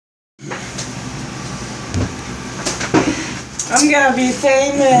I'm gonna be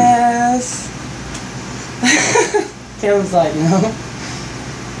famous. Caleb's like, no.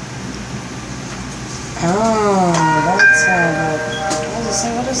 Oh, that's how that. I was gonna say,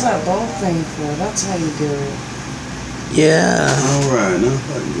 what is that bowl thing for? That's how you do it. Yeah. Alright, now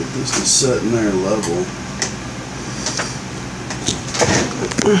if I can get this to set in there level.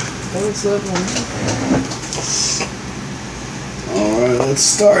 That looks lovely. Alright, let's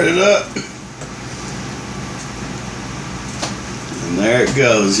start it up. And there it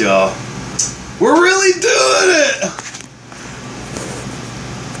goes, y'all. We're really doing it!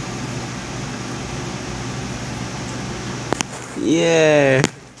 Yeah.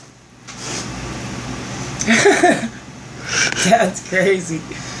 That's crazy.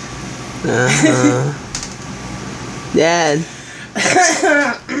 Dad.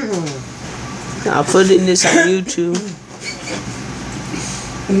 I'll put this on YouTube.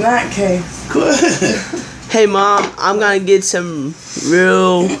 In that case. Quit. Hey Mom, I'm gonna get some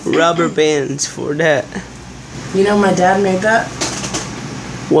real rubber bands for that. You know my dad made that?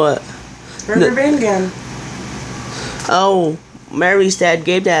 What? Rubber band gun. Oh, Mary's dad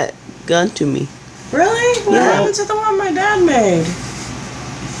gave that gun to me. Really? What Yeah. happened to the one my dad made?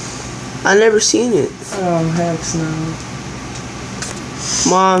 I never seen it. Oh, heck no.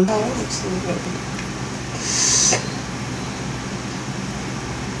 Mom, Oh, that looks so good.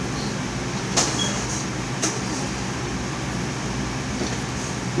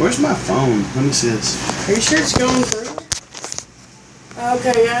 Where's my phone? Let me see this. Are you sure it's going through?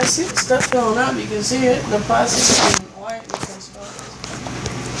 Okay, yeah, I see the stuff filling up. You can see it. The plastic and white and some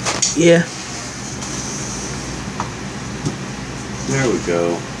stuff. yeah. There we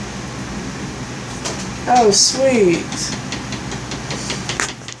go. Oh, sweet.